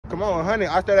I'm on 100.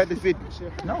 I start at the 50.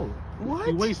 No. What?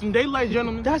 You wasting daylight,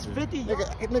 gentlemen. That's 50.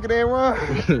 Nigga didn't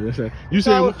run. you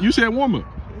said warm up.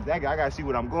 Exactly. I gotta see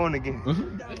what I'm going against.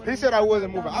 He said I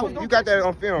wasn't moving. You got that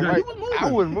on film, right?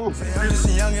 I was moving. I'm just a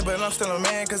youngin', but I'm still a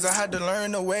man, cause I had to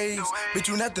learn the ways. Bitch,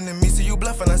 you nothing to me, so you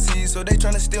bluffing, I see. So they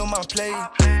tryna steal my play.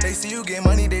 They see you get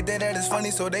money, they think that it's funny,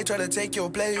 so they try to take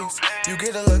your place. You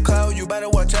get a little clout, you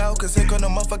better watch out, cause here come the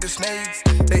motherfucking snakes.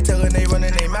 They tellin' they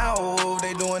running their mouth,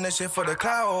 they doing this shit for the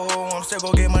clout. I'm still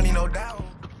gon' get money, no doubt.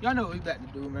 Y'all know what we got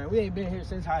to do, man. We ain't been here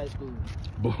since high school.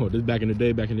 Boy, this back in the day,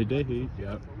 Yeah.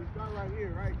 We start right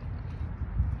here, right?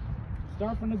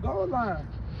 Start from the goal line,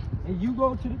 and you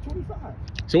go to the 25.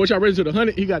 So what y'all raising to the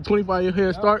 100? He got 25 year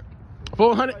head start.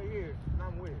 400. Right here, and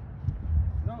I'm with.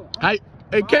 No.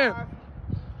 Hey Cam.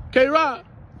 K-Rod.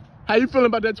 How you feeling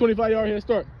about that 25-yard head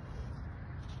start?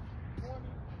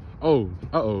 20.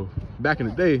 Oh, back in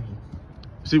the day.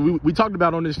 See, we talked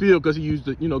about on this field because he used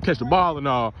to, catch the ball and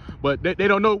all. But they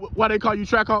don't know why they call you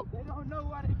Track Hawk? They don't know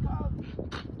why they call me.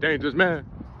 Dangerous, man.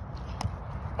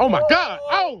 Oh, my God.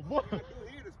 Oh, boy.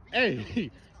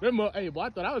 Hey, boy, I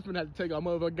thought I was going to have to take our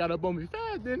motherfucker got up on me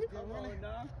fast, didn't he?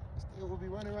 Still will be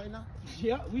running right now?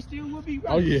 Yeah, we still will be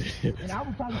running. Oh, yeah. And I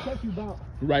will probably catch you about.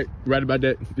 Right about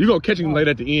that. You going to catch him late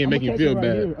at the end, make him feel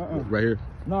bad. Right here.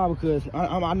 No, because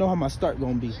I know how my start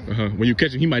going to be. When you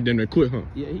catch him, he might damn near quit, huh?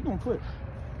 Yeah, he going to quit.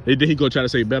 Then he go try to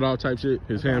say bet off type shit.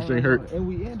 His hamstring hurt. And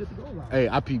we ended the goal line. Hey,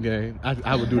 I peep game.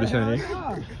 I would do the same.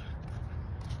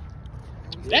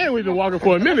 Damn, we've been walking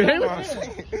for a minute, ain't we?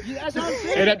 Yeah, that's what I'm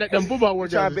saying. Hey, that football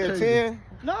workout. Try to bet 10?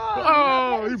 No.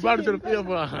 Oh, he brought it to the field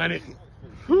for 100.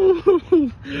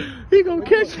 He gonna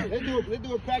catch it. Let's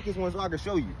do a practice one so I can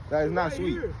show you. That is not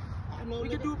sweet. I know we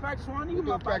can do a practice one. You We'll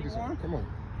can do a practice one. Come on.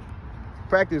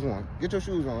 Practice one. Get your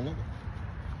shoes on,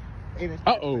 nigga.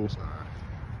 Uh-oh.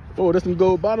 Oh, that's some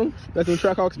gold bottoms. That's some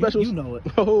Track Hawk specials. You know it.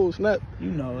 Oh, snap.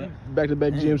 You know it.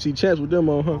 Back-to-back GMC champs with them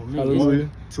on, huh? Hallelujah.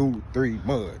 1, 2, 3,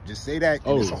 mud. Just say that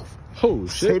and it's off. Oh,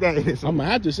 shit. Say that and it's off. I'm gonna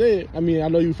have to say it. I mean, I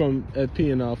know you from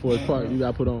FP and for his part. You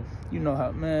got put on. You know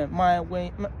how, man. My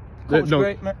way, Coach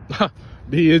great, man.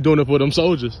 He is doing it for them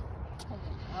soldiers.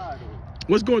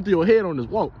 What's going through your head on this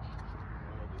walk?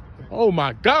 Oh,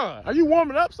 my God. Are you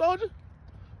warming up, soldier?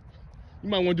 You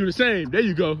might want to do the same. There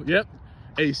you go. Yep.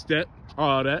 A-step.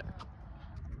 All that.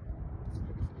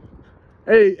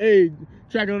 Hey,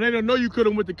 Tracker, they don't know you could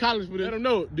have went to college for this. They don't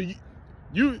know.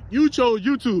 You chose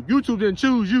YouTube. YouTube didn't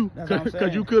choose you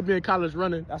because you could be in college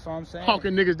running. That's what I'm saying.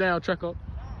 Hawking niggas down, Tracker.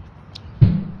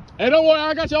 Hey, don't worry,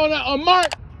 I got you on that. On mark,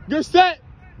 get set,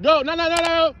 go. No.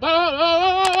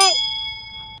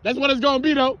 That's what it's gonna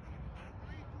be though.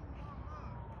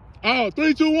 Oh,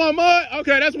 3, 2, 1, mud.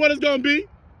 Okay, that's what it's gonna be.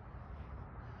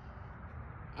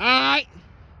 All right.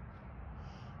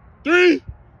 3,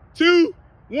 2,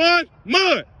 1,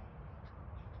 mud.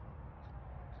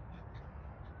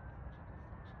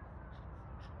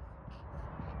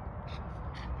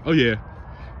 Oh yeah.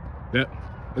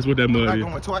 That's what that mud I'm is. not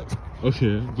going twice.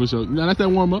 Okay, for sure. Now that's that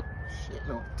warm up. Shit,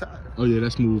 no, I'm tired. Oh yeah,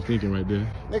 that's smooth thinking right there.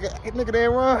 Nigga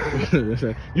didn't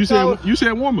run. you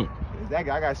said warm up.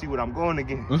 Exactly, I gotta see what I'm going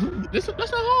against. That's not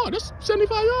hard. That's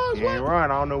 75 yards. He ain't run,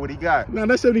 I don't know what he got. Now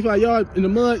that's 75 yards in the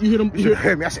mud. You hit him. You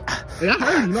heard me, I said, Hey, I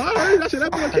heard you. No, I heard you. I said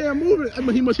that boy can't move it. I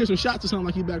mean, he must get some shots or something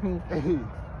like he back home. hey,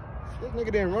 this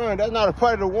nigga didn't run. That's not a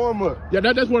part of the warm up. Yeah,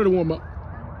 that's one of the warm up.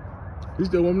 He's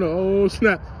still warming up. Oh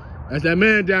snap! That's that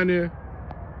man down there.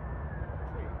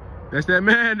 That's that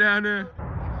man down there.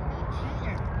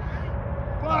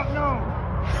 Fuck no.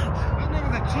 This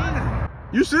nigga's a cheater.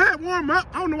 You said warm up.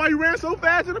 I don't know why you ran so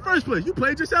fast in the first place. You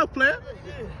played yourself, player.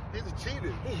 He's a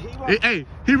cheater. Hey,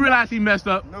 he realized he messed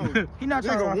up. No, he not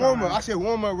trying to run warm up. I said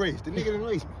warm up race. The nigga didn't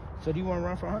race me. So do you want to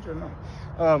run for 100 or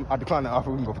no? I declined the offer.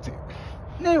 We can go for 10.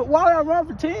 Nigga, why would I run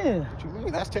for 10? What you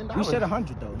mean? That's $10. You said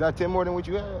 100 though. Is that 10 more than what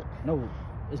you had? No,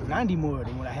 it's 90 more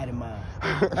than what I had in mind.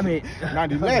 I mean,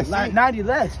 90 less. 90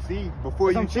 less. See,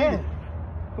 before you cheated.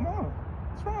 Come on,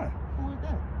 it's fine. Who is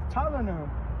that? Tyler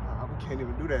now. We can't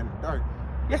even do that in the dark.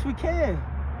 Yes, we can.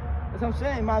 That's what I'm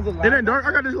saying. Might as well. It ain't dark.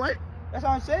 I got this light. That's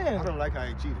what I'm saying. I don't like how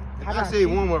he cheated. If I say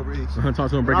warm up race. Talk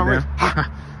to him, break it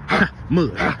down.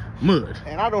 Mud.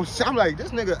 And I'm like,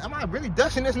 this nigga, am I really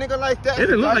dashing this nigga like that? It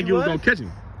didn't look like you was gonna catch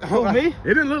him. Who, me? It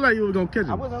didn't look like you was gonna catch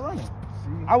him. I wasn't running.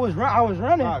 I was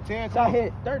running. 10, so I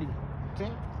hit 30.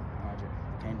 10?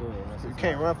 Can't do it. You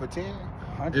can't run for 10?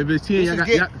 If it's 10,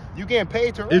 you getting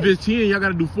paid to run. If it's 10, y'all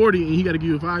gotta do 40 and he gotta give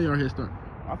you a 5-yard head start.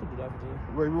 I could do that for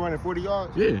 10. Wait, we running 40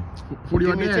 yards? Yeah. 40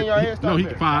 yard dash. 10-yard head start? No,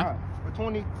 he 5. For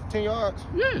 20, 10 yards?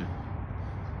 Yeah. 10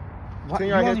 yard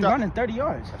you head only start? running 30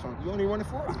 yards. You only running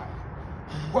 40.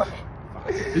 What?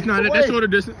 It's not that short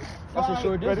of distance. That's a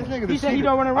short Bro, this distance. nigga's He a said he cheater.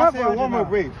 don't want to run I for said 100 warm-up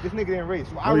now. race. This nigga didn't race.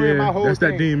 So I Oh ran my yeah, whole that's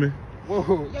thing. that demon.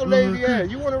 Whoa, yo, lazy ass.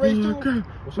 You want to race too?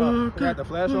 What's up? Got the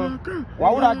flash on? Why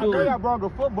Why would I do I it? brought the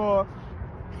football.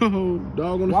 Oh,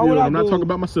 dog on the Why field. would I I'm not do- talking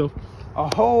about myself.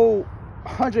 A whole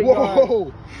 100-yard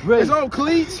Whoa. race. It's on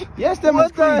cleats. Yes, them What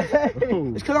is cleats. Oh.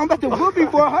 It's because I'm about to whoop you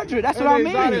for 100. That's what I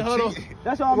mean.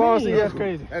 That's what I Well, mean. see, that's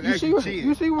crazy. That's You see actually what- cheating.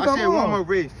 you see what's I said going on? warm-up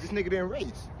race. This nigga didn't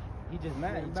race. He just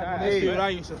mad. He Hey,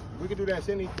 tired. we can do that.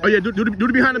 Send Oh yeah, do the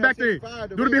behind the back thing.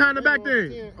 Do the behind the back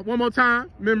thing. One more time.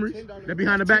 Memories. That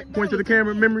behind the back. Point to the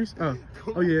camera. Memories. Oh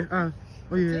yeah.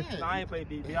 Oh yeah. Nah, I ain't played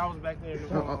DB. I was back there.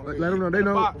 Let them know. They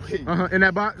know. In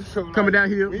that box. Coming down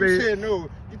here. You baby. said no.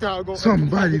 You thought I was going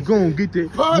Somebody gonna get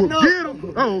that. Fuck no. Get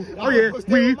him. Oh yeah.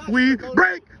 We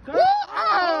break.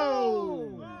 Oh.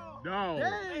 No.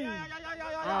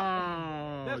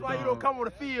 That's why you don't come on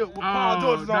the field with Oh, Paul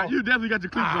George's nah, on. you definitely got your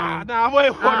cleats on. Nah, wait.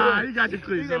 You got your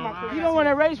cleats He's in on. my- You don't want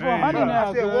to race for 100 Hey. now.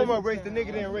 I said cuz. warm-up race. The nigga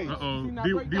didn't race. Uh-oh. I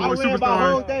D1 ran my whole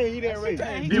superstars. thing. He didn't race.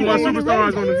 D1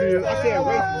 superstars on the field. I said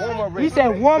race, warm-up race. He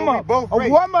said warm So we up. both A race.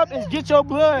 warm up is get your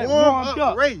blood warmed Warm-up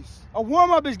up. race. A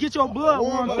warm up is get your blood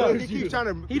warmed Warm-up. up. He keeps trying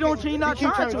to. He not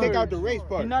keeps trying to to. take out the race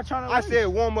part. He not trying to I race. said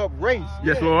warm-up race.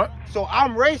 Yes, Lord. So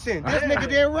I'm racing. This nigga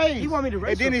didn't race. He want me to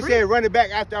race And then for he free? said run it back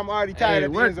after I'm already tired Hey,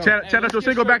 at the what? end zone. Shout out your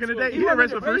single back in the day. He didn't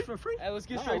race for free. Hey, let's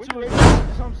get Nah, straight we to can it. race.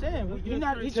 That's what I'm saying. He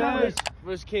trying to race.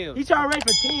 Versus Kim. He trying to race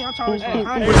for 10. I'm trying to race for Who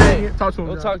 100. was that? Talk to him.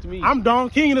 Don't talk to me. I'm Don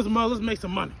King and his mother. Let's make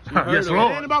some money. Yes, It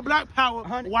Lord. ain't about black power,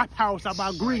 white power. It's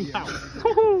about green power.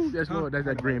 Yes, Lord. That's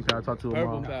that green power. Talk to him.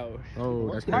 Purple Mom. power. Oh,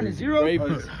 that's 1-0.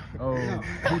 Ravens. Oh,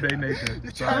 Blue Day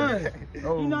Nation. Sorry.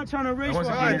 Oh. He not trying to race Once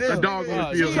for again, 100. a dog on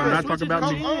the field. Yeah, So not talking about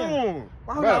Come me. on.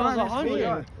 Why would Bro, I run this 100.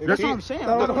 field? If That's he- what I'm saying.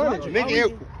 That was I'm 100.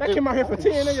 Nigga, That came out here for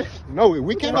 10, nigga. no,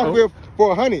 we came out here for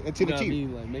 100 until the Nah, cheat. me,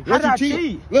 like, make How Let did I you cheat.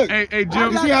 cheat? Look, Hey, you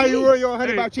Jim. see how you were your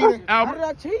 100 by cheating? How did Albert,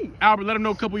 I cheat? Albert, let him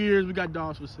know a couple years we got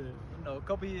dogs for sale. No, a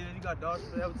couple years, you got dogs.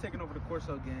 That was taking over the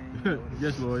Corso game.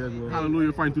 Yes, Lord. Yes, Lord.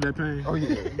 Hallelujah. Fighting through that pain. Oh,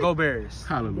 yeah. Go Bears.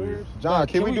 Hallelujah. John,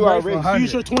 can we we do our race for race? 100?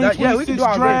 Future Yeah, we can 2026 do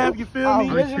our draft, race. you feel Our me?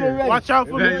 original race. Watch out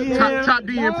for That the top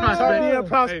DN prospect. DN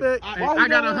prospect. Hey, Why I you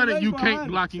got don't 100. race You for can't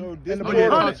 100? block him. So this Oh, is yeah,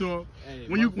 what- talk to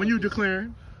him. When you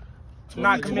declaring,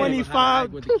 Not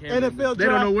 25 With the camera. NFL they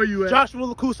don't know draft. where you at. Joshua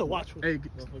Lacusa, watch for. Hey,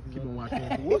 keep on watching.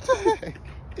 What the heck?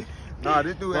 Nah,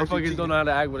 this dude actually Motherfuckers don't know how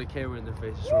to act with a camera in their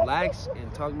face. Just relax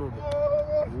and talk normal.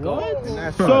 What? And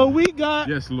that's So we got,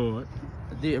 Yes, Lord.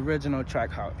 The original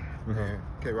track out.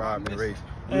 Okay, Rob, in the race.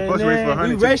 We And supposed to race for then 100. We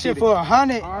till the racing cheated. for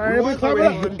 100. right, we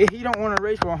cover it. He don't want to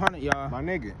race for 100, y'all. My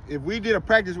nigga, if we did a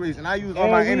practice race and I used all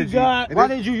And my we energy, got- and Why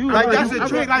this- did you use like all that's your a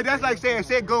trick. Like that's like saying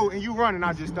set go and you run and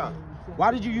I just stop.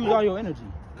 Why did you use all your energy?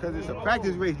 Cause it's a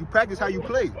practice race. You practice how you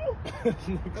play.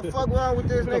 The fuck wrong with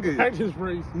this nigga? practice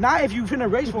race. Not if you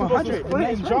finna race for You're supposed to 100. sprint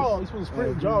Next and race. jaw. You're supposed to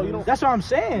sprint and jaw. You don't. That's what I'm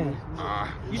saying.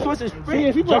 Ah, You supposed to sprint. See,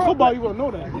 if you play jaw. football, you won't know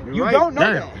that. you're You right. don't know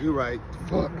Damn. that. You right.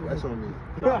 Fuck, that's on me.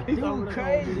 You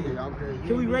crazy. Yeah, I'm crazy.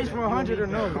 Can we race for 100 or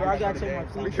no? Bro, I gotta take my We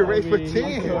cleats can off. race for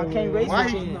 10. I can't race Why? for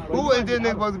 10. Who is this nigga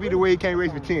supposed to be the way he can't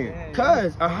race for 10?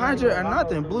 Cuz 100 or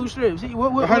nothing. Blue strips. See,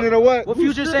 what 100 or what? What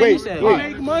Future say? Wait, He said wait.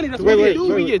 Make money. That's Wait, what wait, you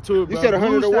do. wait. We get to it, You bro. said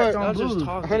 100 or Blue what? stacks on Y'all just blue.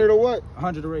 talking. 100 or what?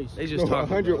 100 a race. They just No, talking.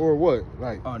 100 bro. or what?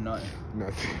 Like Oh, nothing.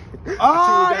 nothing.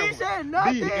 Oh, Choose he that said one.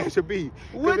 nothing. B, answer B.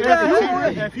 What Cause the that's a hell?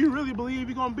 cheat. If you really believe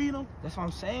you're gonna beat them, That's what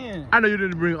I'm saying. I know you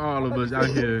didn't bring all of us out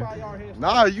here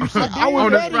Nah, you said I was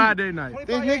on a ready. Friday night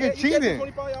This nigga cheating.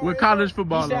 with college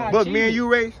football He said on. Look, me and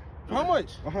you race how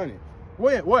much? 100.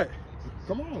 Where? What?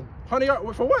 Come on. 100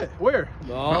 yards? For what? Where?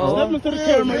 No. Step into the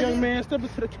camera, young man. Step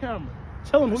into the camera.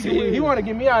 Tell him who you He is. want to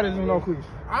get me out of this no cleats.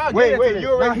 Wait, you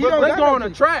Nah, already he don't Let's got go no on the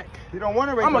cleats. track. You don't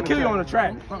want to race. I'm gonna kill you on the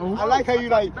track. I like how you you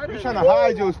trying to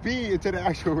hide your speed into the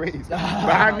actual race. But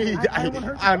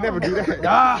I never do that.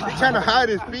 You trying to hide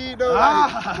his speed though?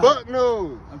 Ah. Like, fuck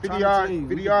no. I'm 50 trying to yards, tell you.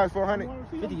 50 yards, 400.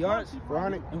 50 yards?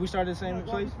 400. And we started the same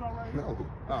place? No.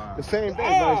 The same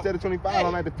thing, but instead of 25,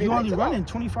 I'm at the 50. You only running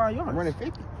 25 yards. I'm running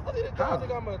 50. I think I'm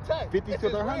gonna attack. 50 to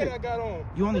the 100. I got on.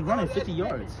 You only running 50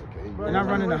 yards. Okay, And I'm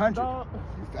running 100.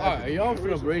 Alright, y'all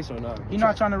finna race or not? You're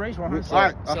not trying to race 100. All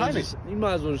right, So 100. just, you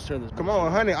might as well just turn this. Come on,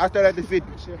 100. I start at the 50.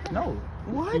 No.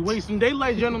 What? You wasting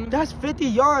daylight, gentlemen. That's 50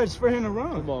 yards for him to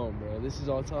run. Come on, bro. This is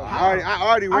all time. I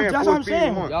already ran That's full what I'm speed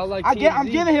saying. once. Y'all like I'm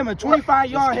TMZ? giving him a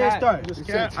 25-yard head cap. start. Just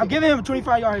cap. I'm giving him a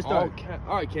 25-yard head start.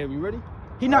 Alright, Cam, you ready?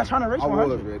 He's not trying to race I was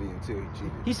 100. ready until he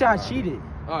cheated. He said I cheated.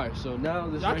 Alright, so now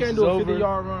this I race can't is do a over.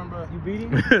 50-yard run, bro. You beat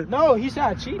him? No, he said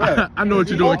I cheated. I know what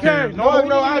you're doing, Okay, Cam. no,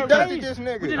 I we dusted didn't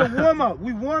this We did a nigga. warm-up.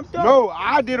 We warmed up. No,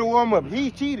 I did a warm up. He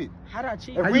cheated. How did I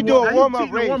cheat? If How we you do wa- a how you warm up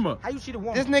cheating a race, warm-up? How you cheat a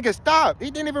warm-up? this nigga stopped. He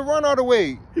didn't even run all the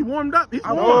way. He warmed up. He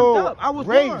I warmed warmed up. up. I was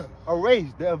race. warm. a race,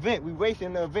 the event. We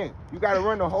racing the event. You gotta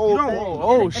run the whole thing.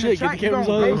 Oh shit! Get the cameras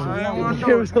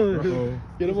on.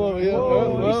 Get them on.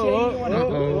 Yeah.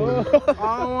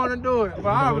 I don't want to do it, but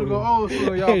I would go old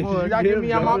school, y'all boys. Y'all get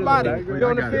me out my body. You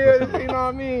on the field, you know what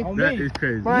I mean? That is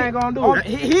crazy. I ain't gonna do it.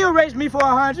 He'll race me for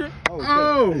 100.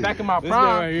 Oh, Back in my this guy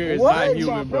prime. right here is What? not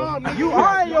human, bro. You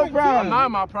are in your I'm prime. not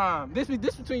in my prime. This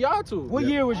between y'all two. What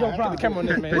year was your prime? Come on,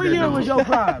 this man. What year was your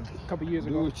prime? A couple years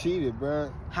ago. Dude cheated,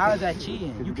 bro. How is that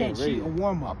cheating? You can't cheat a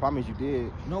warm I up. promise you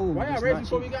did. No, Why y'all it's racing not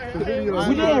before we cheating. got here?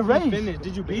 We didn't race.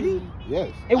 Did you beat him?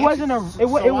 Yes. It wasn't a. It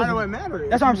Why do it was. matter?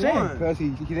 That's what I'm saying. Because he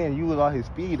didn't use all his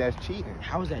speed. That's cheating.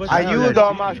 How is that? I cheating? used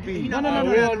all my speed. No.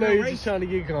 We all know you're just trying to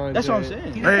get content. That's what I'm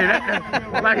saying.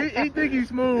 Hey, like he think he's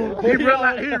smooth. He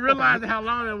realized how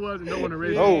long it was and no one to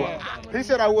race. Oh, he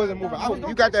said I wasn't moving.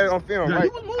 You got that on film, right?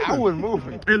 I was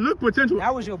moving. It looked potential.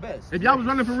 That was your best. If y'all was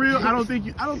running for real, I don't think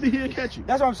he'd catch you.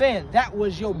 That's what I'm saying. That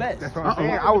was your best. That's what I'm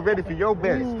saying. I was ready for your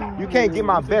best. You can't get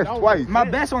my best twice. My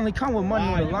best only come with money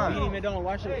on the line.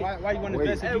 Why you want the Wait,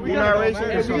 best? you not racing?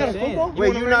 That's what I'm saying.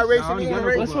 Wait, you not racing? I You don't want to get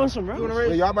race? it. Let's run some rounds.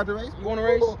 Wait, y'all about to race? You want to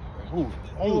race? Oh,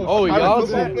 I'm a y'all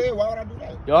football too. player. Why would I do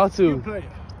that? Y'all too.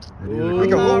 We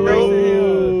can all race.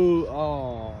 Ooh,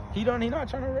 oh. He not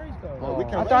trying to race though. We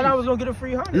can I thought race. I was gonna get a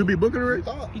free You'll 100. be booking a race?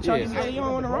 He tried to say you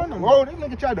don't want to run them. Whoa, this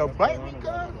nigga tried to bite me,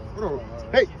 cuz.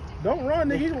 Hey, Don't run,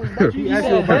 nigga. He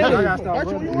said,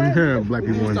 hey. Black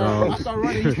people want dogs. you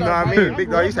know what I mean?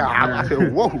 Big dog, he said, I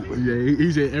said, whoa. Yeah,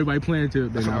 he said everybody playing till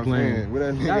they're not playing. What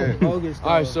that That's nigga? bogus. All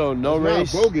right, so no It's not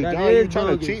race. bogus, That John. is You trying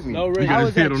bogus. to cheat me. No He race. got How his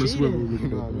is that head on the cheating?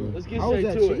 swivel. Let's get How is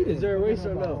straight that to it. cheating? Is there a race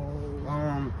or no?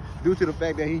 Due to the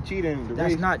fact that he cheated in the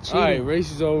That's race. not cheating. All right,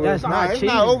 race is over. That's Nah, not it's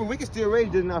cheating. not over. We can still race,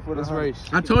 just not for the Let's 100. race.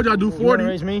 I told y'all do You wanna 40.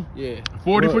 race me? Yeah.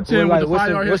 40 for 10 What, with the like, 5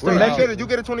 yard head what's the start. Make metric? sure that you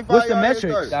get a 25 What's the yard head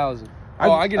metric? start. 1,000.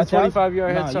 Oh, I get a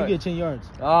 25-yard head Nah, start. you get 10 yards.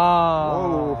 Ah.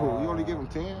 Whoa, you only give him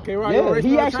 10? K-Rod, Yeah,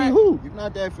 he actually hooped. You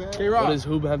not that fast. What K-Rod. does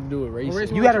hoop have to do with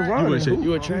racing? You gotta run. You ain't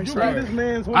You a track You star? got this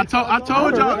man's I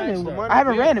told y'all. I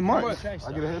haven't ran in months. I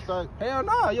get a head start. Hell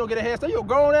no, you don't get a head start. You a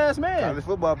grown ass I'm man. a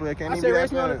football player. Can't I even said be race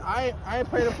that me on the, fast. I ain't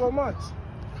played in 4 months.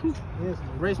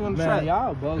 Race me on the Man, track.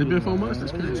 y'all bogus. It's been 4 months.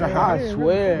 That's crazy. I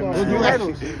swear, You man.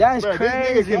 actually- That's Bro,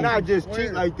 crazy. This nigga cannot just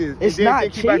cheat like this. It's and then not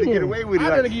think he about to get cheating. away with it. I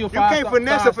Like, didn't give you you five can't star-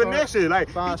 finesse five a finesse it. Like,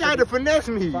 he Five tried to finesse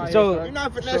me. So- You're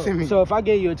not finessing me. So if I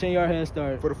gave you a 10-yard head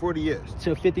start For the 40 years.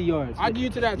 to 50 yards, I give you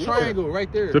to that triangle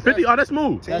right there. The 50. Oh, that's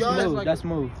smooth. 10 that's yards? smooth. like- That's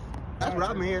smooth. That's what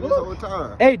I'm hearing this whole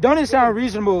time. Hey, don't it sound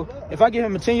reasonable if I give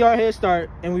him a 10-yard head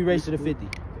start and we race to the 50?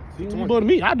 You blow to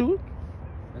me. I do it.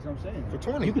 That's what I'm saying. For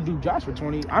 20. You could do Josh for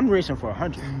 20. I'm racing for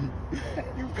 100.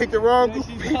 You picked the wrong group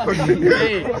of people.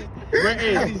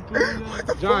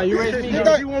 John, you race me. You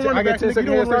got- I get 10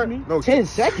 seconds head start. No, 10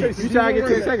 seconds? You try to get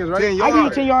 10 seconds, right? 10 I yards. give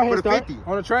you 10-yard head For the start. 50.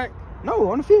 On the track?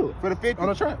 No, on the field. For the 50. On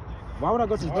the track. Why would I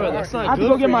go to the Bro, track? that's not I have to good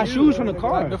go get for my you. shoes from the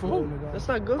car. Good for who? That's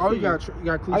not good Oh, for you got cleats I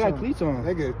got on. cleats on.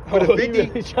 Nigga, for the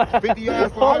 50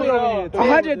 yards for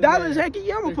 $100, heck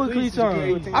yeah, I'm gonna put cleats on.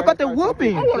 I got the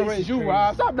whooping. I want to race you,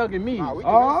 Rob. Stop ducking me.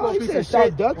 Oh, he said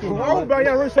stop ducking. Oh, bro,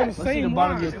 y'all race on the Let's see same the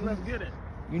bottom line. of Let's get it.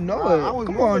 You know I it. was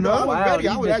Come moving, on, though. I no. was ready.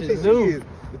 I was these actually bitches new. serious.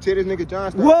 Tell this nigga John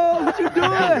stop. Whoa, what you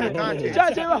doing? Content. Try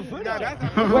to take my foot Nah, off.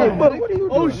 that's- Wait, but what are you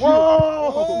doing? Oh, shit.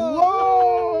 Whoa!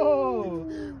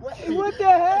 What the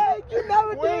heck? You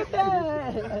never did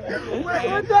that.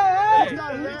 What the heck?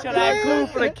 Try to act cool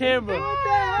for the camera. What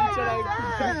the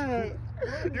heck?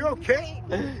 You okay?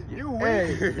 You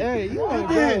Hey, weird. hey, you He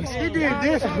ain't did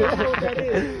this.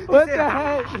 What the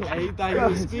heck? Hey, he thought he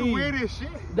was You speed. weird as shit.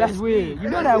 That's weird. You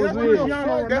know that was weird.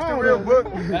 That's the real book.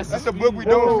 That's the book we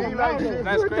don't see like shit.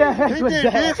 That's What the heck He was did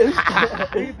that? this.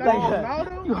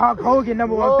 Like, you Hulk Hogan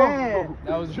 #1 fan.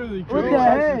 That was truly What crazy. the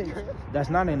heck? That's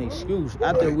not an excuse.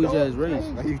 After we just raced.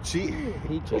 Like you cheat.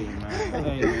 He cheating, man.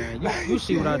 Hey, man. You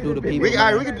see what I do to people. We, all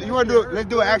right, man. we can, you want to do it? Let's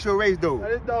do an actual race though,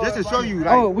 just to show you.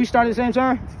 Like, Oh, we started at the same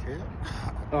time?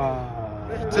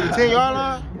 to the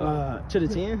 10-yard line. To the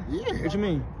 10? Yeah. What you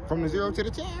mean? From the 0 to the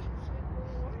 10.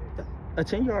 A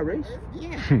 10-yard race?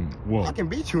 Yeah. Whoa. I can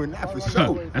beat you in that for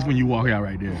sure. That's when you walk out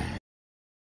right there.